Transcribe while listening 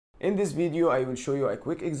In this video, I will show you a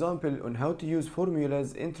quick example on how to use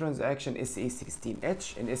formulas in transaction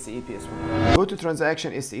SE16H in SAP S1. Go to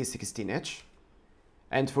transaction SE16H,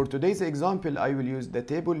 and for today's example, I will use the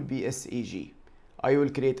table BSEG. I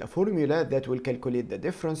will create a formula that will calculate the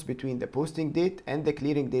difference between the posting date and the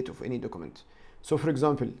clearing date of any document. So for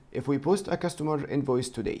example, if we post a customer invoice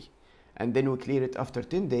today, and then we clear it after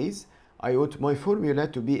 10 days, I want my formula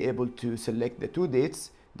to be able to select the two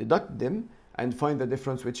dates, deduct them, and find the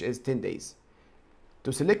difference, which is 10 days.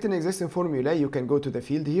 To select an existing formula, you can go to the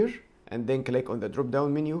field here and then click on the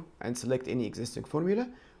drop-down menu and select any existing formula,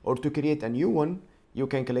 or to create a new one, you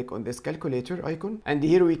can click on this calculator icon, and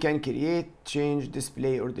here we can create, change,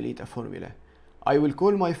 display, or delete a formula. I will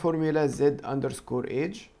call my formula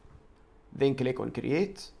Z_age, then click on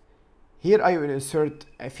create. Here I will insert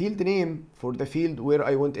a field name for the field where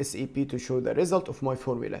I want SAP to show the result of my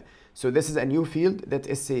formula. So this is a new field that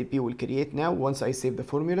SAP will create now once I save the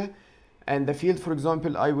formula. And the field, for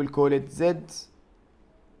example, I will call it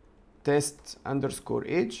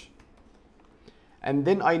Z_test_age. And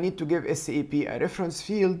then I need to give SAP a reference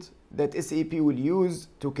field that SAP will use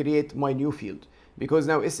to create my new field. Because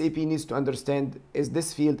now SAP needs to understand, is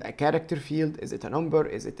this field a character field? Is it a number?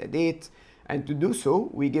 Is it a date? And to do so,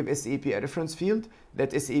 we give SAP a reference field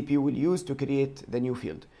that SAP will use to create the new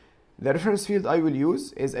field. The reference field I will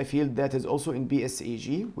use is a field that is also in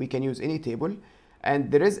BSEG. We can use any table.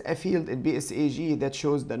 And there is a field in BSEG that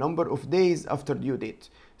shows the number of days after due date.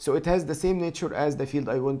 So it has the same nature as the field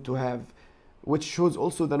I want to have, which shows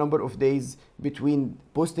also the number of days between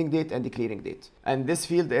posting date and the clearing date. And this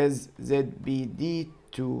field is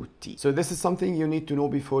ZBD2T. So this is something you need to know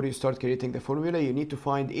before you start creating the formula. You need to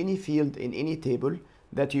find any field in any table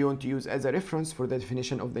that you want to use as a reference for the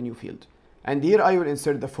definition of the new field. And here I will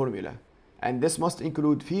insert the formula. And this must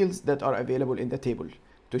include fields that are available in the table.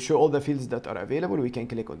 To show all the fields that are available, we can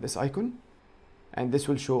click on this icon, and this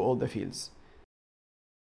will show all the fields.